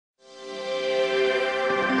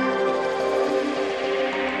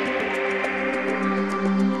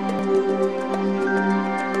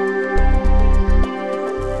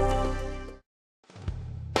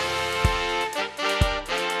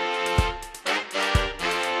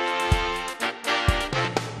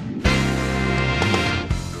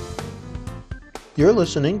You're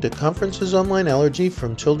listening to Conferences Online Allergy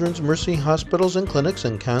from Children's Mercy Hospitals and Clinics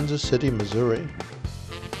in Kansas City, Missouri.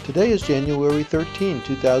 Today is January 13,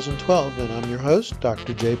 2012, and I'm your host,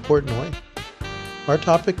 Dr. Jay Portnoy. Our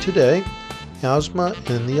topic today, asthma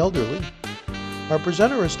in the elderly. Our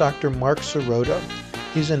presenter is Dr. Marc Serota.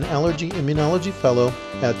 He's an allergy immunology fellow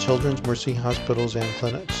at Children's Mercy Hospitals and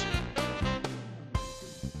Clinics.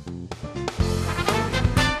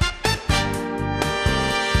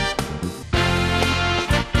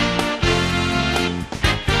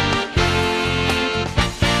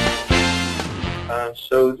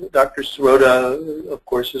 So Dr. Serota, of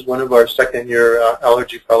course, is one of our second-year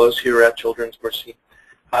allergy fellows here at Children's Mercy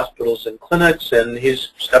Hospitals and Clinics, and he's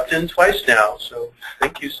stepped in twice now. So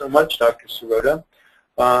thank you so much, Dr. Serota.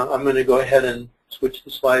 I'm going to go ahead and switch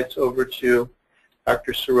the slides over to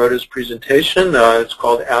Dr. Serota's presentation. It's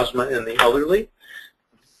called Asthma in the Elderly.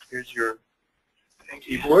 Here's your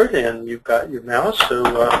keyboard, and you've got your mouse. So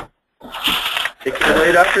take it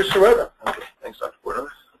away, Dr. Serota. Okay, thanks, Dr. Portnoy.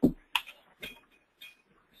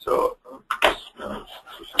 So,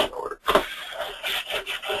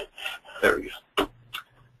 there we go.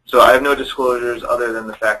 So I have no disclosures other than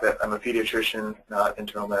the fact that I'm a pediatrician, not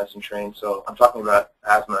internal medicine trained. So I'm talking about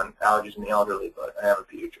asthma and allergies in the elderly, but I am a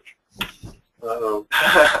pediatrician. Uh-oh.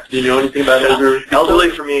 Do you know anything about elderly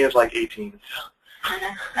for me is like 18.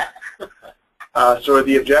 So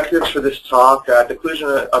the objectives for this talk, at the conclusion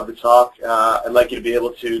of the talk, I'd like you to be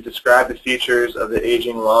able to describe the features of the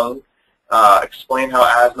aging lung, explain how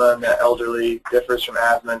asthma in the elderly differs from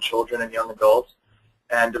asthma in children and young adults,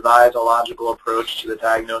 and devise a logical approach to the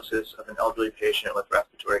diagnosis of an elderly patient with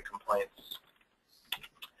respiratory complaints.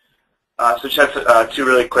 So just have two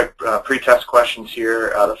really quick pre-test questions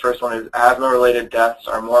here. The first one is, asthma-related deaths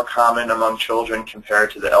are more common among children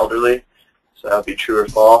compared to the elderly. So that would be true or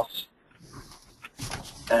false.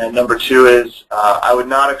 And number two is, I would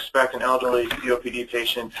not expect an elderly COPD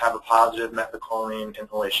patient to have a positive methacholine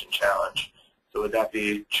inhalation challenge. So would that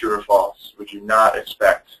be true or false? Would you not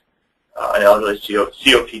expect an elderly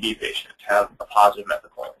COPD patient to have a positive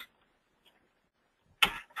methacholine?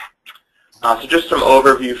 So just some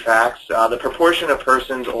overview facts. The proportion of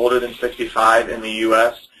persons older than 65 in the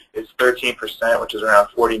U.S. is 13%, which is around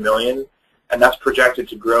 40 million. And that's projected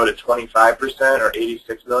to grow to 25%, or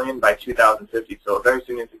 86 million, by 2050. So a very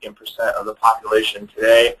significant percent of the population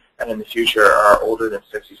today and in the future are older than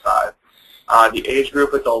 65. The age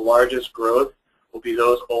group with the largest growth will be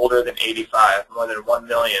those older than 85, more than 1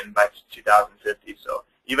 million by 2050. So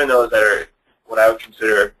even those that are what I would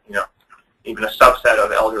consider, even a subset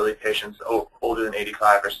of elderly patients older than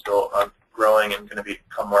 85 are still growing and going to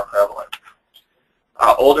become more prevalent.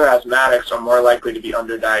 Older asthmatics are more likely to be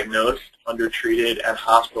underdiagnosed, undertreated, and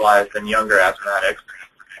hospitalized than younger asthmatics.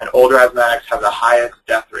 And older asthmatics have the highest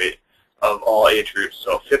death rate of all age groups,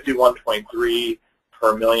 so 51.3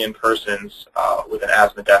 per million persons with an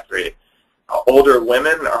asthma death rate. Older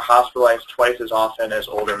women are hospitalized twice as often as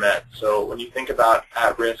older men. So when you think about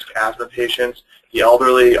at-risk asthma patients, the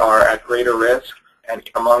elderly are at greater risk, and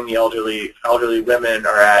among the elderly women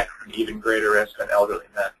are at an even greater risk than elderly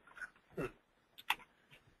men.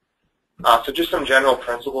 So just some general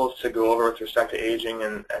principles to go over with respect to aging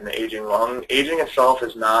and the aging lung. Aging itself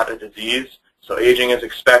is not a disease, so aging is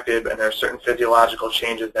expected, and there are certain physiological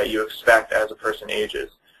changes that you expect as a person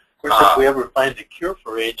ages. Of course, if we ever find a cure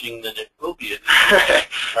for aging, then it will be a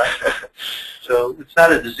disease, right? So it's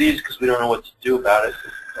not a disease because we don't know what to do about it.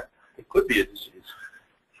 It could be a disease.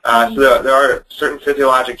 So there are certain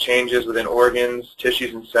physiologic changes within organs,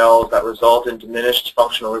 tissues, and cells that result in diminished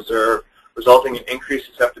functional reserve, resulting in increased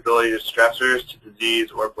susceptibility to stressors, to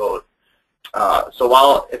disease, or both. So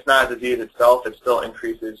while it's not a disease itself, it still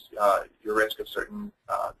increases your risk of certain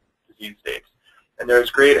disease states. And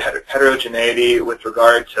there's great heterogeneity with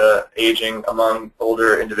regard to aging among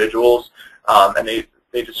older individuals, and they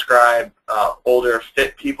describe older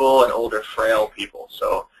fit people and older frail people.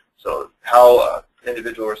 So how an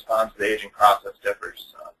individual responds to the aging process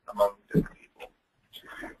differs among different people.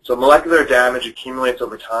 So molecular damage accumulates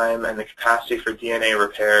over time, and the capacity for DNA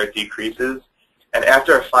repair decreases. And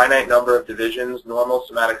after a finite number of divisions, normal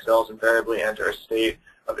somatic cells invariably enter a state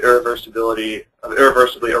of irreversibly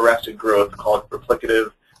arrested growth called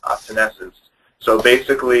replicative senescence. So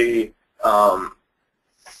basically,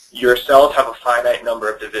 your cells have a finite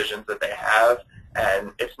number of divisions that they have,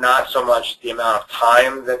 and it's not so much the amount of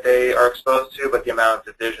time that they are exposed to, but the amount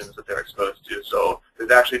of divisions that they're exposed to. So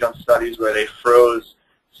there's actually done studies where they froze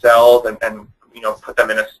cells and put them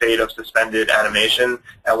in a state of suspended animation,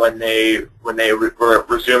 and when they were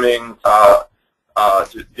resuming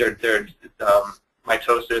their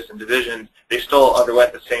mitosis and divisions, they still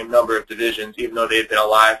underwent the same number of divisions, even though they've been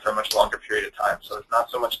alive for a much longer period of time. So it's not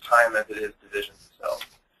so much time as it is division itself.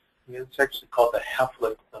 Yeah, it's actually called the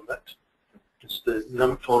half-life limit. It's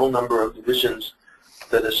the total number of divisions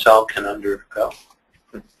that a cell can undergo.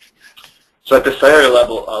 So at the cellular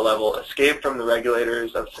level, escape from the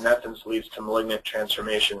regulators of senescence leads to malignant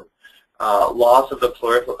transformation. Loss of the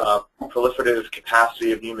proliferative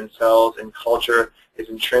capacity of human cells in culture is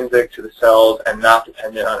intrinsic to the cells and not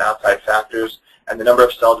dependent on outside factors. And the number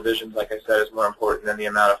of cell divisions, like I said, is more important than the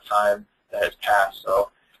amount of time that has passed. So,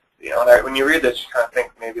 when you read this, you kind of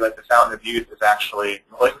think maybe like the fountain of youth is actually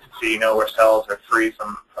malignancy, where cells are free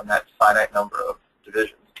from that finite number of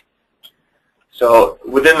divisions. So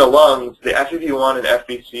within the lungs, the FEV1 and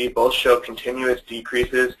FVC both show continuous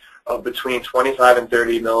decreases of between 25 and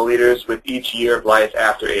 30 milliliters with each year of life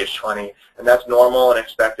after age 20. And that's normal and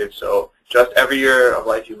expected. So just every year of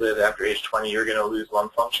life you live after age 20, you're going to lose lung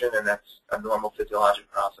function, and that's a normal physiologic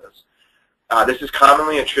process. This is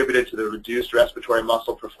commonly attributed to the reduced respiratory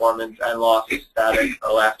muscle performance and loss of static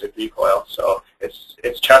elastic recoil. So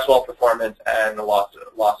it's chest wall performance and the loss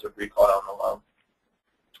of recoil in the lung.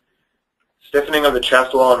 Stiffening of the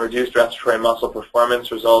chest wall and reduced respiratory muscle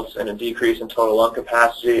performance results in a decrease in total lung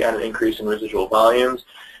capacity and an increase in residual volumes.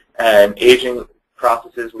 And aging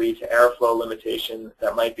processes lead to airflow limitation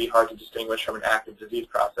that might be hard to distinguish from an active disease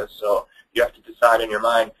process. So you have to decide in your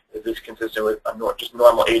mind, is this consistent with just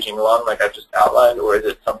normal aging lung like I've just outlined, or is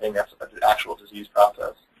it something that's an actual disease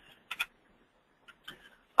process?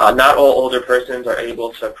 Not all older persons are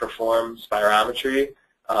able to perform spirometry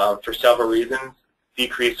for several reasons.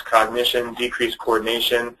 Decreased cognition, decreased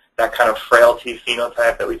coordination, that kind of frailty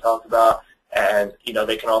phenotype that we talked about, and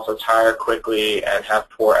they can also tire quickly and have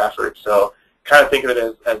poor effort. So kind of think of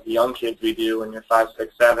it as the young kids we do when you're 5,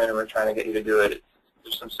 6, 7, and we're trying to get you to do it.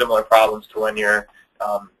 There's some similar problems to when you're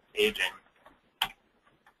aging.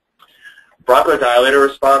 Bronchodilator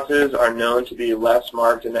responses are known to be less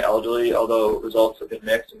marked in the elderly, although results have been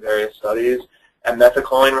mixed in various studies. And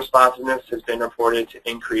methacholine responsiveness has been reported to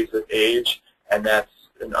increase with age, and that's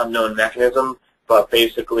an unknown mechanism. But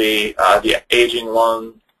basically, the aging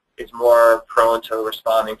lung is more prone to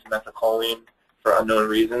responding to methacholine for unknown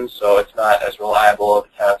reasons, so it's not as reliable of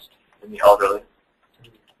a test in the elderly.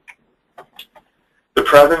 The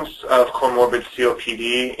presence of comorbid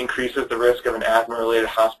COPD increases the risk of an asthma-related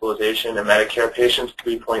hospitalization in Medicare patients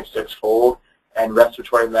 3.6-fold, and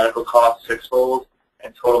respiratory medical costs 6-fold,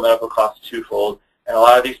 and total medical costs 2-fold. And a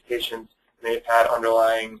lot of these patients may have had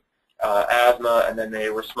underlying asthma, and then they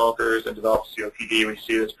were smokers and developed COPD. We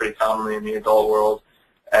see this pretty commonly in the adult world,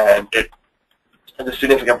 and it's a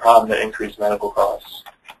significant problem that increased medical costs.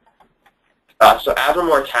 So asthma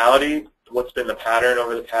mortality, what's been the pattern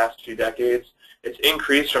over the past few decades? It's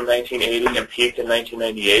increased from 1980 and peaked in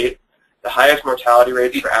 1998. The highest mortality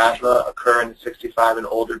rates for asthma occur in the 65 and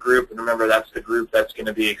older group, and remember that's the group that's going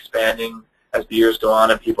to be expanding as the years go on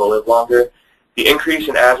and people live longer. The increase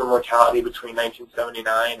in asthma mortality between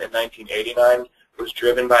 1979 and 1989 was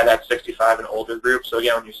driven by that 65 and older group. So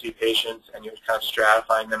again, when you see patients and you're kind of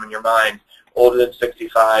stratifying them in your mind, older than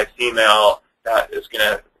 65, female, that is going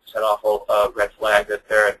to set off a red flag that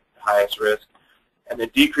they're at highest risk. And the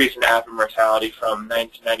decrease in asthma mortality from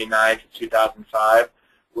 1999 to 2005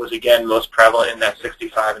 was again most prevalent in that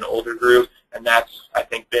 65 and older group, and that's, I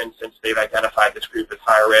think, been since they've identified this group as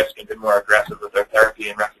higher risk and been more aggressive with their therapy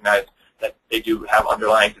and recognized that they do have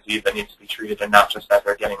underlying disease that needs to be treated, and not just that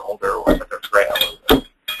they're getting older or that they're frail.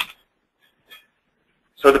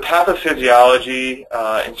 So the pathophysiology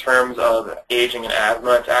in terms of aging and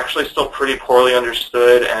asthma, it's actually still pretty poorly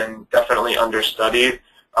understood and definitely understudied,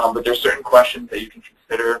 but there's certain questions that you can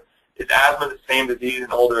consider. Is asthma the same disease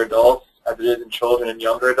in older adults as it is in children and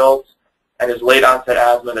younger adults? And is late onset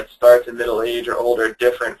asthma that starts in middle age or older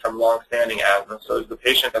different from long-standing asthma? So is the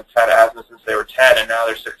patient that's had asthma since they were 10 and now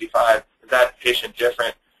they're 65, is that patient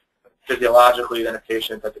different physiologically than a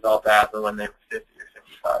patient that developed asthma when they were 50 or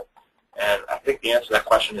 55? And I think the answer to that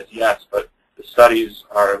question is yes, but the studies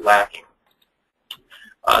are lacking.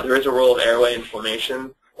 There is a role of airway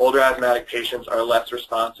inflammation. Older asthmatic patients are less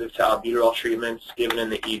responsive to albuterol treatments given in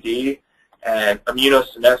the ED, and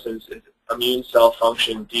immunosenescence is immune cell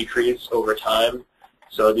function decrease over time.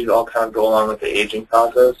 So these all kind of go along with the aging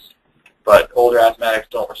process, but older asthmatics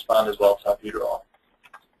don't respond as well to albuterol.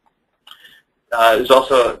 There's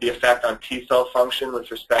also the effect on T cell function with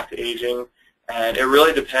respect to aging, and it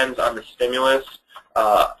really depends on the stimulus.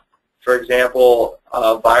 For example,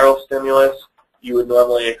 viral stimulus, you would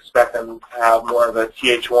normally expect them to have more of a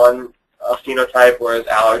Th1 phenotype, whereas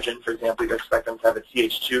allergen, for example, you'd expect them to have a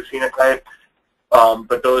Th2 phenotype.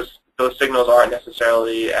 But those those signals aren't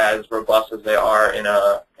necessarily as robust as they are in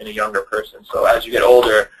a younger person. So as you get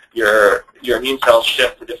older, your immune cells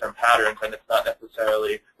shift to different patterns, and it's not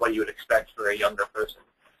necessarily what you would expect for a younger person.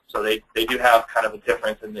 So they do have kind of a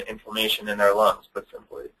difference in the inflammation in their lungs, put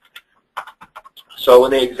simply. So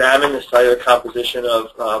when they examine the cellular composition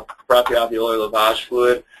of bronchoalveolar lavage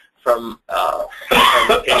fluid from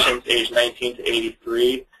patients aged 19 to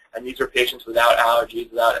 83, and these are patients without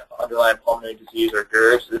allergies, without underlying pulmonary disease or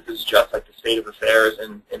GERD, so this is just like the state of affairs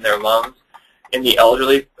in their lungs. In the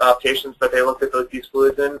elderly patients that they looked at these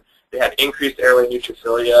fluids in, they had increased airway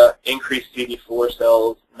neutrophilia, increased CD4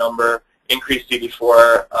 cells number, increased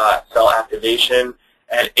CD4 cell activation,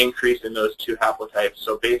 and increase in those two haplotypes.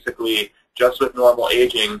 So basically, just with normal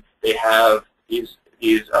aging, they have these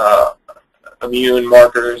immune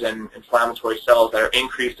markers and inflammatory cells that are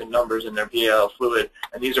increased in numbers in their BAL fluid,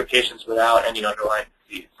 and these are patients without any underlying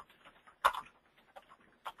disease.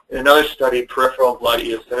 In another study, peripheral blood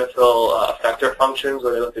eosinophil effector functions,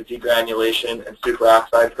 where they looked at degranulation and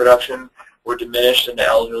superoxide production, were diminished in the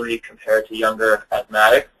elderly compared to younger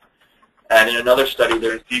asthmatics. And in another study,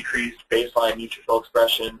 there was decreased baseline neutrophil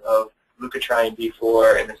expression of leukotriene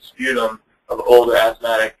D4 in the sputum of older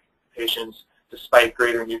asthmatic patients despite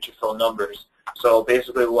greater neutrophil numbers. So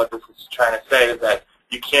basically what this is trying to say is that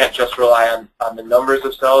you can't just rely on the numbers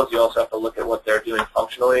of cells, you also have to look at what they're doing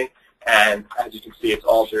functionally. And as you can see, it's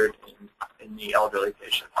altered in the elderly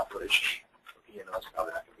patient population. You know, it's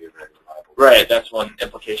probably not going to be a very reliable. Right, that's one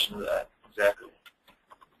implication of that, exactly.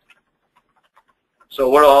 So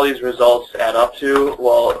what do all these results add up to?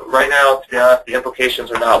 Well, right now, to be honest, the implications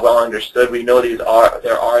are not well understood. We know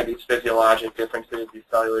there are these physiologic differences, these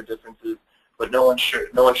cellular differences, but no one's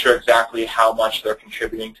sure exactly how much they're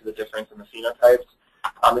contributing to the difference in the phenotypes.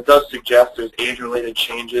 It does suggest there's age-related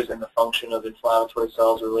changes in the function of inflammatory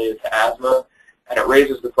cells related to asthma, and it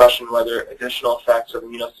raises the question whether additional effects of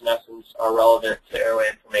immunosenescence are relevant to airway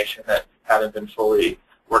inflammation that haven't been fully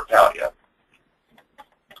worked out yet.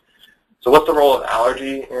 So what's the role of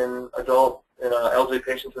allergy in elderly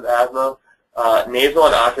patients with asthma? Nasal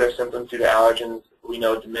and ocular symptoms due to allergens we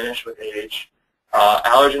know diminish with age.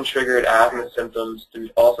 Allergen-triggered asthma symptoms do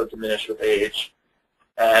also diminish with age.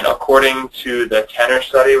 And according to the Tenor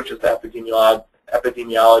study, which is the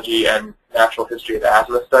epidemiology and natural history of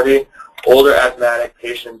asthma study, older asthmatic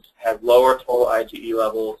patients have lower total IgE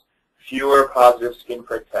levels, fewer positive skin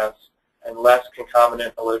prick tests, and less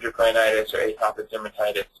concomitant allergic rhinitis or atopic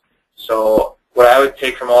dermatitis. So what I would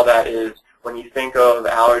take from all that is when you think of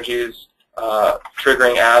allergies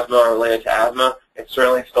triggering asthma or related to asthma, it's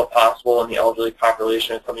certainly still possible in the elderly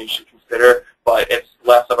population. It's something you should consider, but it's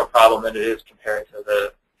less of a problem than it is compared to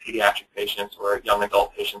the pediatric patients or young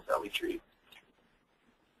adult patients that we treat.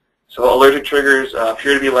 So allergic triggers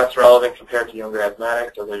appear to be less relevant compared to younger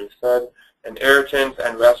asthmatics, as I just said, and irritants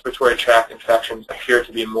and respiratory tract infections appear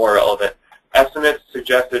to be more relevant. Estimates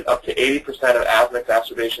suggested up to 80% of asthma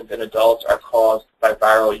exacerbations in adults are caused by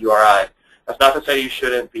viral URI. That's not to say you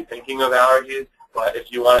shouldn't be thinking of allergies, but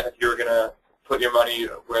if you're going to put your money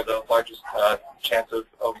where the largest chance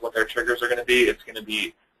of what their triggers are going to be, it's going to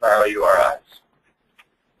be viral URIs.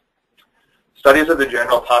 Studies of the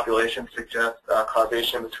general population suggest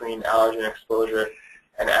causation between allergen exposure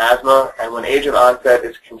and asthma, and when age of onset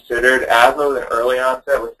is considered, asthma with an early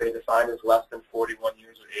onset, which they define as less than 41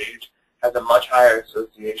 years of age, has a much higher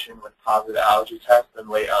association with positive allergy tests than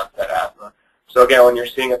late onset asthma. So again, when you're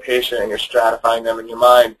seeing a patient and you're stratifying them in your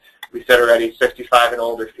mind, we said already 65 and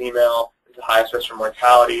older female is the highest risk for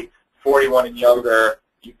mortality. 41 and younger,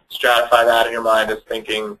 you stratify that in your mind as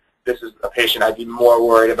thinking, this is a patient I'd be more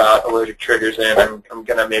worried about allergic triggers in. I'm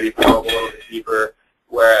going to maybe probe a little bit deeper,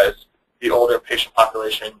 whereas the older patient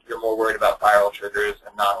population, you're more worried about viral triggers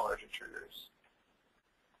and non-allergic triggers.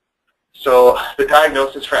 So the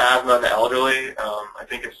diagnosis for asthma in the elderly, I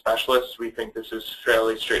think as specialists, we think this is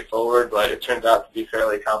fairly straightforward, but it turns out to be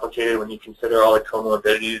fairly complicated when you consider all the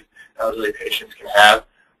comorbidities elderly patients can have.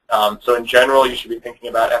 So in general, you should be thinking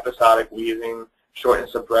about episodic wheezing,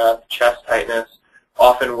 shortness of breath, chest tightness,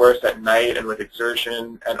 often worse at night and with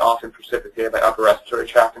exertion, and often precipitated by upper respiratory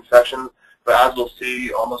tract infections. But as we'll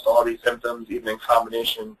see, almost all these symptoms, even in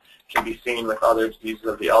combination, can be seen with other diseases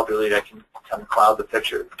of the elderly that can kind of cloud the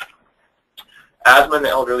picture. Asthma in the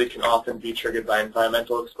elderly can often be triggered by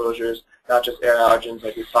environmental exposures, not just air allergens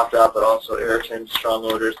like we talked about, but also irritants, strong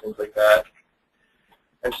odors, things like that.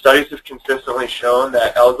 And studies have consistently shown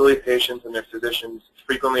that elderly patients and their physicians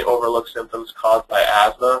frequently overlook symptoms caused by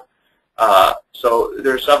asthma. So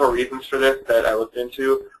there are several reasons for this that I looked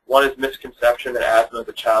into. One is misconception that asthma is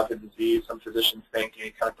a childhood disease. Some physicians think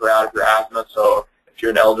you kind of grow out of your asthma, so if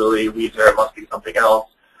you're an elderly wheezer, it must be something else.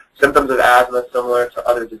 Symptoms of asthma similar to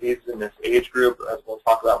other diseases in this age group, as we'll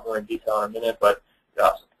talk about more in detail in a minute, but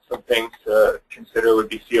some things to consider would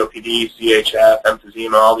be COPD, CHF,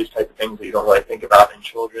 emphysema, all these types of things that you don't really think about in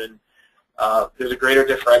children. There's a greater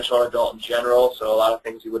differential in adult in general, so a lot of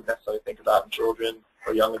things you wouldn't necessarily think about in children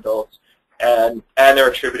or young adults. And they're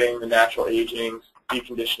attributing the natural aging,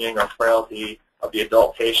 deconditioning, or frailty of the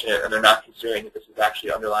adult patient, and they're not considering that this is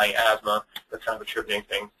actually underlying asthma. They're kind of attributing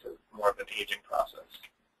things to more of an aging process.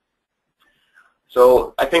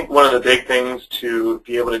 So I think one of the big things to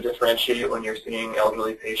be able to differentiate when you're seeing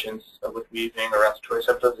elderly patients with wheezing or respiratory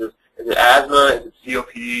symptoms is it asthma, is it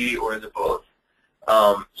COPD, or is it both?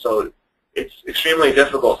 So it's extremely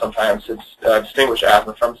difficult sometimes to distinguish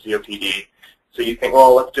asthma from COPD. So you think,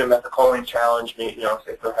 well, let's do a methacholine challenge. Say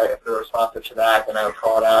if they're responsive to that, then I would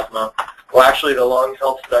call it asthma. Well, actually, the lung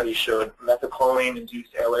health study showed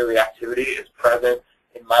methacholine-induced airway reactivity is present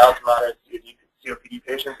in mild to moderate COPD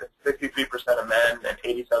patients in 63% of men and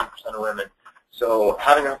 87% of women. So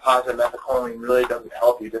having a positive methacholine really doesn't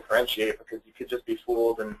help you differentiate, because you could just be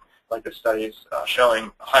fooled, and like the studies showing,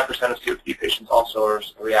 a high percent of COPD patients also are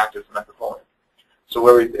reactive to methacholine. So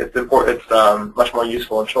it's important, it's much more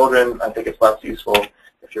useful in children. I think it's less useful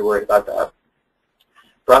if you're worried about that.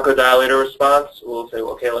 Bronchodilator response, we'll say,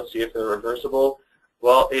 well, okay, let's see if they're reversible.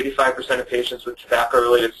 Well, 85% of patients with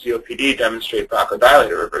tobacco-related COPD demonstrate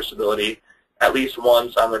bronchodilator reversibility at least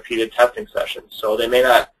once on repeated testing sessions. So they may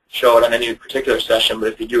not show it on any particular session,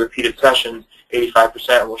 but if you do repeated sessions,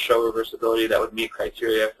 85% will show reversibility that would meet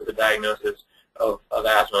criteria for the diagnosis of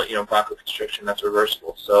asthma, bronchoconstriction that's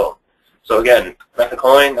reversible. So again,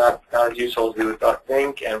 methacholine, not as useful as we would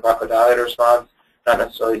think, and bronchodilator response, not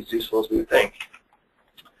necessarily as useful as we would think.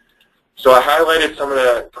 So I highlighted some of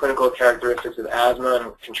the clinical characteristics of asthma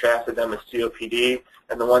and contrasted them with COPD.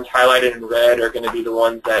 And the ones highlighted in red are going to be the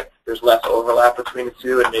ones that there's less overlap between the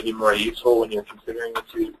two and maybe more useful when you're considering the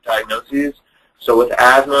two diagnoses. So with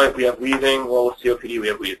asthma, we have wheezing. Well, with COPD, we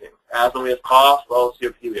have wheezing. Asthma, we have cough. Well,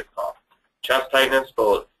 with COPD, we have cough. Chest tightness,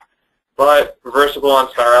 both. But reversible on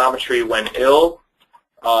spirometry when ill,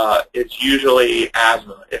 it's usually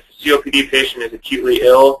asthma. If a COPD patient is acutely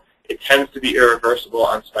ill, it tends to be irreversible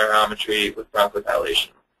on spirometry with bronchodilation.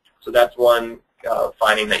 So that's one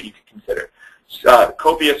finding that you can consider.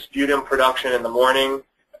 Copious sputum production in the morning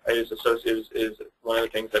is one of the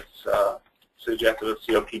things that's suggestive of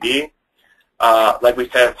COPD. Like we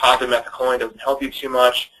said, positive methacholine doesn't help you too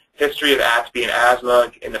much. History of ATSB and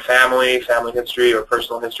asthma in the family history or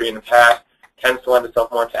personal history in the past tends to lend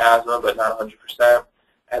itself more to asthma, but not 100%.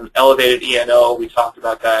 And elevated ENO, we talked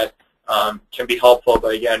about that, can be helpful,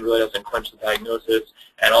 but again, really doesn't clinch the diagnosis.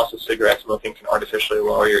 And also cigarette smoking can artificially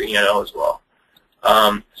lower your ENO as well.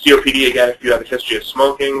 COPD, again, if you have a history of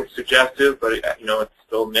smoking, it's suggestive, but it's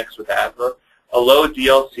still mixed with asthma. A low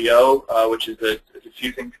DLCO, which is the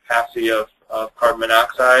diffusing capacity of carbon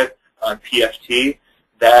monoxide on PFT,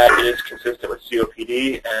 that is consistent with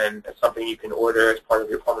COPD, and it's something you can order as part of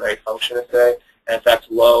your pulmonary function assay. And if that's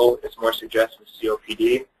low, it's more suggestive of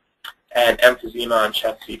COPD. And emphysema on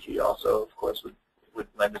chest CT also, of course, would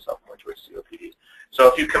lend itself more towards COPD. So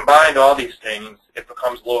if you combine all these things, it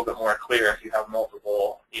becomes a little bit more clear if you have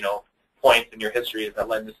multiple, points in your history that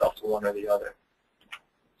lend itself to one or the other.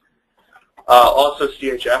 Also,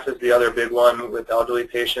 CHF is the other big one with elderly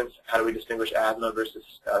patients. How do we distinguish asthma versus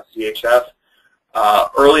CHF?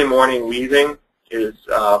 Early morning wheezing is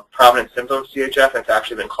a prominent symptom of CHF. It's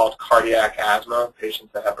actually been called cardiac asthma,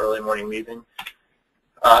 patients that have early morning wheezing.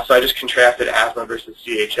 So I just contrasted asthma versus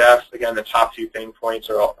CHF. Again, the top two points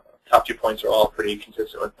are all pretty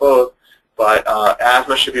consistent with both. But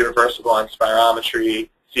asthma should be reversible on spirometry.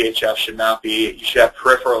 CHF should not be. You should have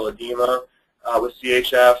peripheral edema with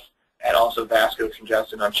CHF, and also vascular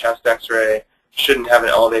congestion on chest X-ray. Shouldn't have an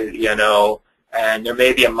elevated ENO, and there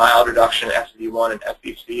may be a mild reduction in FEV1 and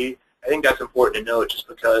FVC. I think that's important to note, just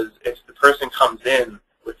because if the person comes in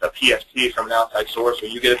with a PFT from an outside source, or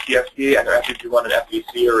you get a PFT and their FEV1 and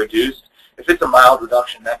FVC are reduced, if it's a mild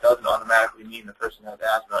reduction, that doesn't automatically mean the person has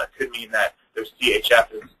asthma. It could mean that their CHF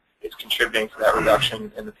is contributing to that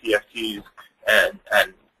reduction in the PFTs, and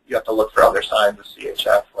you have to look for other signs of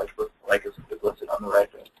CHF, like is listed on the right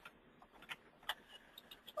there.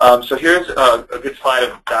 So here's a good slide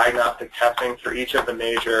of diagnostic testing for each of the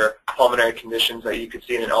major pulmonary conditions that you could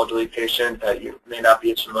see in an elderly patient that you may not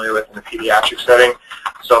be as familiar with in a pediatric setting.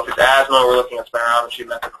 So if it's asthma, we're looking at spirometry,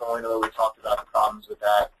 methacholine, although we talked about the problems with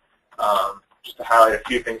that. Just to highlight a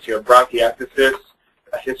few things here, bronchiectasis,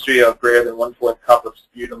 a history of greater than 1/4 cup of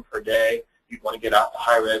sputum per day. You'd want to get a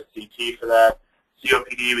high-res CT for that.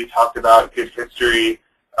 COPD, we talked about, good history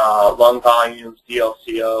lung volumes,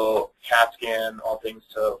 DLCO, CAT scan, all things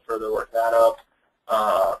to further work that up.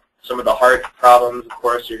 Some of the heart problems, of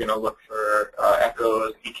course, you're going to look for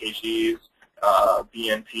echoes, EKGs,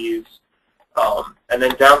 BNPs. And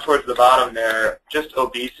then down towards the bottom there, just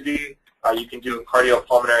obesity, you can do a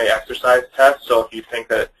cardiopulmonary exercise test. So if you think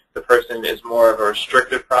that the person is more of a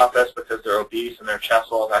restrictive process because they're obese and their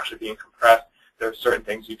chest wall is actually being compressed, there are certain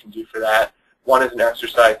things you can do for that. One is an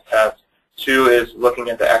exercise test. Two is looking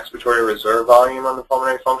at the expiratory reserve volume on the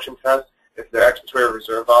pulmonary function test. If their expiratory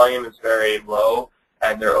reserve volume is very low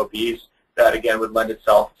and they're obese, that again would lend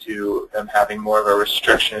itself to them having more of a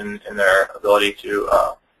restriction in their ability to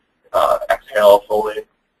exhale fully.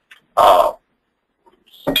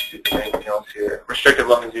 Anything else here? Restrictive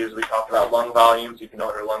lung disease, we talked about lung volumes. You can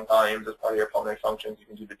order lung volumes as part of your pulmonary functions. You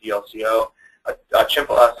can do the DLCO. A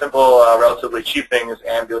simple, relatively cheap thing is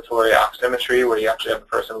ambulatory oximetry, where you actually have the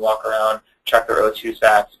person walk around, check their O2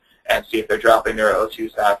 sats, and see if they're dropping their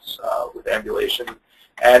O2 sats with ambulation.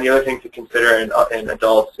 And the other thing to consider in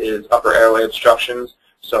adults is upper airway obstructions.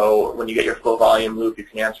 So when you get your flow volume loop, you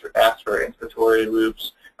can ask for inspiratory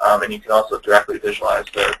loops, and you can also directly visualize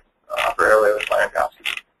the upper airway with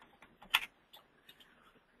laryngoscopy.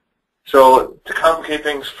 So to complicate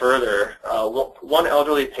things further, one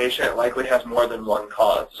elderly patient likely has more than one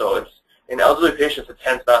cause. So in elderly patients, it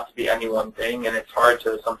tends not to be any one thing, and it's hard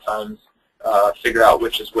to sometimes figure out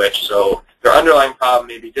which is which. So their underlying problem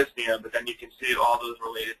may be dyspnea, but then you can see all those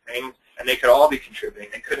related things, and they could all be contributing.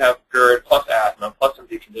 They could have GERD plus asthma, plus some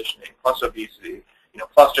deconditioning, plus obesity,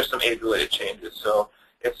 plus just some age-related changes. So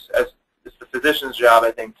it's the physician's job,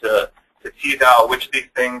 I think, to tease out which of these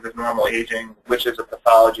things is normal aging, which is a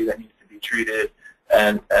pathology that needs to be treated,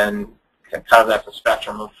 and kind of that's a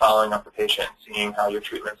spectrum of following up the patient, seeing how your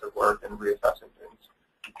treatments have worked, and reassessing things.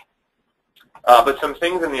 But some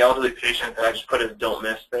things in the elderly patient that I just put as don't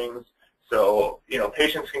miss things. So,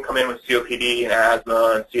 patients can come in with COPD and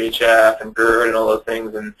asthma and CHF and GERD and all those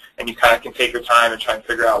things, and you kind of can take your time and try and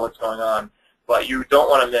figure out what's going on. But you don't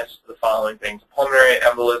want to miss the following things: pulmonary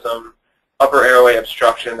embolism, upper airway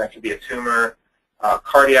obstruction, that could be a tumor,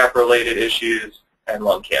 cardiac-related issues, and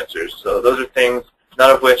lung cancers. So those are things,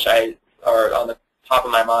 none of which are on the top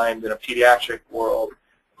of my mind in a pediatric world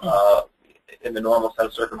in the normal set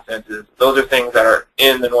of circumstances. Those are things that are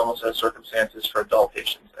in the normal set of circumstances for adult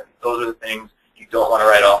patients, and those are the things you don't want to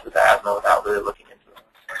write off as asthma without really looking into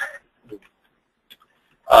them.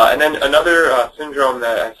 And then another syndrome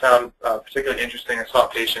that I found particularly interesting, I saw a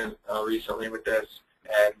patient recently with this,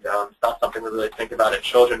 and it's not something we really think about in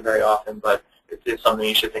children very often, but it is something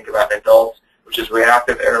you should think about in adults, which is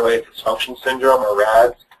reactive airway dysfunction syndrome, or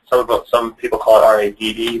RADS. Some people call it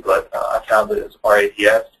RADD, but I found it as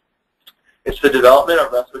RADS. It's the development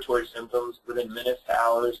of respiratory symptoms within minutes to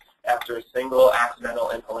hours after a single accidental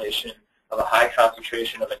inhalation of a high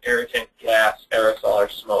concentration of an irritant, gas, aerosol, or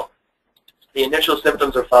smoke. The initial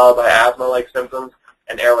symptoms are followed by asthma-like symptoms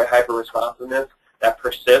and airway hyperresponsiveness that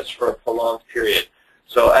persists for a prolonged period.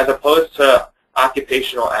 So as opposed to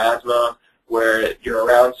occupational asthma, where you're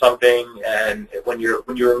around something and when you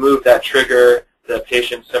remove that trigger, the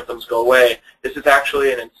patient's symptoms go away, this is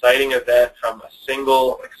actually an inciting event from a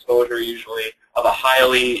single exposure, usually, of a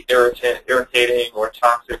highly irritating or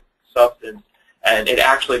toxic substance, and it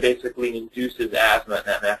actually basically induces asthma in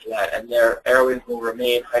them after that, and their airways will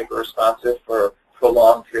remain hyperresponsive for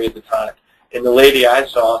prolonged periods of time. In the lady I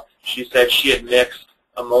saw, she said she had mixed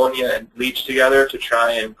ammonia and bleach together to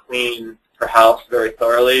try and clean her house very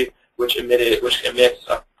thoroughly, which emits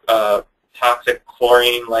a toxic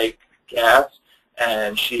chlorine-like gas,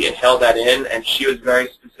 and she inhaled that in, and she was very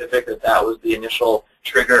specific that that was the initial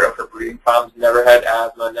trigger of her breathing problems. Never had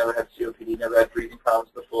asthma, never had COPD, never had breathing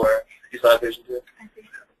problems before. You saw that patient too? I think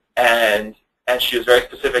so. And she was very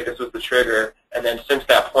specific this was the trigger, and then since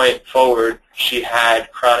that point forward, she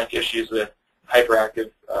had chronic issues with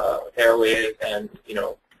hyperactive airways and,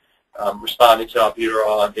 responded to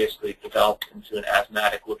albuterol and basically developed into an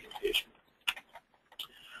asthmatic-looking patient.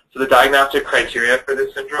 So the diagnostic criteria for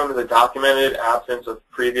this syndrome is a documented absence of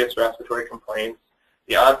previous respiratory complaints.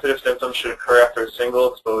 The onset of symptoms should occur after a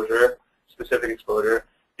single exposure, specific exposure.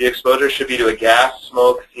 The exposure should be to a gas,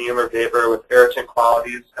 smoke, fume, or vapor with irritant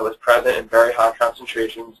qualities that was present in very high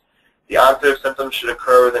concentrations. The onset of symptoms should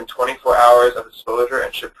occur within 24 hours of exposure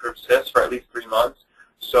and should persist for at least 3 months.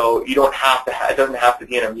 So you don't have to it doesn't have to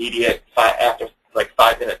be an immediate after like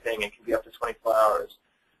 5-minute thing. It can be up to 24 hours.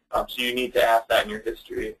 So you need to ask that in your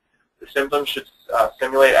history. The symptoms should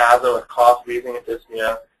simulate asthma with cough, wheezing, and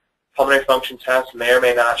dyspnea. Pulmonary function tests may or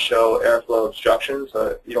may not show airflow obstruction,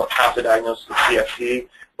 so you don't have to diagnose with CFT,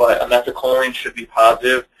 but a methacholine should be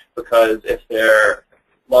positive because if they're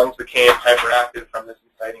lungs became hyperactive from this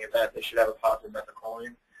inciting event, they should have a positive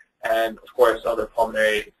methacholine. And, of course, other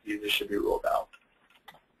pulmonary diseases should be ruled out.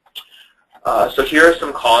 So here are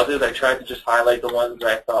some causes. I tried to just highlight the ones that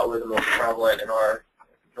I thought were the most prevalent in our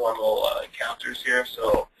normal encounters here.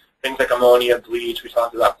 So things like ammonia, bleach, we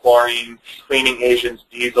talked about chlorine, cleaning agents,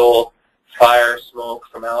 diesel, fire, smoke,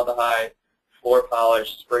 formaldehyde, floor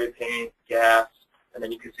polish, spray paint, gas, and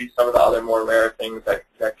then you can see some of the other more rare things that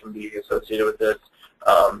can be associated with this.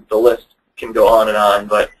 The list can go on,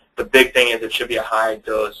 but the big thing is it should be a high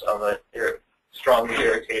dose of a strongly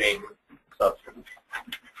irritating substance.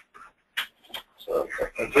 So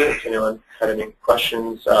that's it. If anyone had any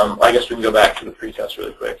questions, I guess we can go back to the pretest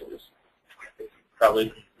really quick and just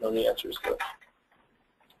probably know the answers.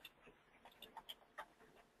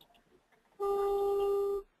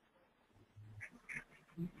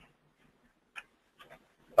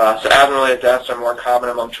 So asthma-related deaths are more common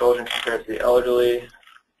among children compared to the elderly.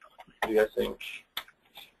 What do you guys think?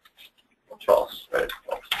 False, right?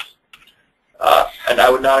 False. And I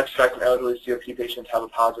would not expect an elderly COPD patient to have a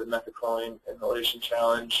positive methacholine inhalation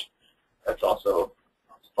challenge. That's also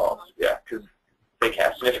false, yeah, because they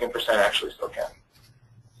can. A significant percent actually still can.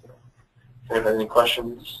 So, if anyone has any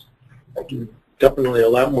questions? Thank you. Definitely a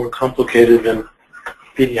lot more complicated than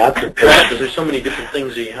pediatric patients because there's so many different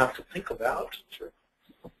things that you have to think about. Sure.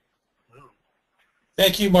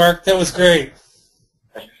 Thank you, Mark. That was great.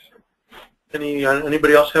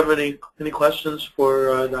 Anybody else have any questions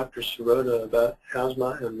for Dr. Serota about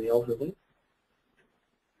asthma and the elderly?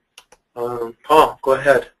 Paul, go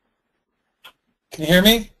ahead. Can you hear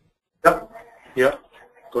me? Yep. Yep.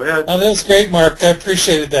 Go ahead. Oh, that was great, Mark. I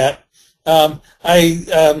appreciated that.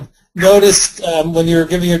 I noticed when you were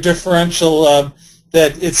giving your differential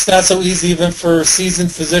that it's not so easy even for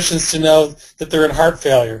seasoned physicians to know that they're in heart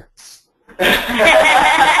failure.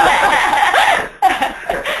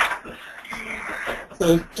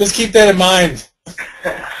 So just keep that in mind.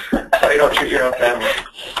 So you don't treat your own family.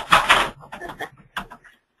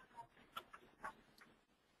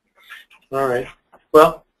 All right.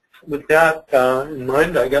 Well, with that in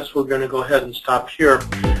mind, I guess we're going to go ahead and stop here.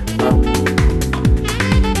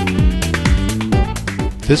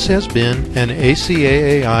 This has been an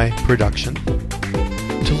ACAAI production.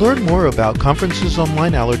 To learn more about conferences on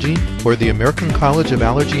line allergy or the American College of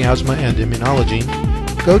Allergy, Asthma, and Immunology,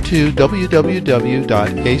 go to www.acaai.org.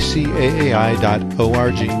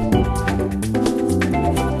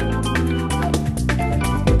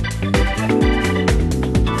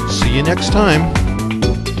 See you next time.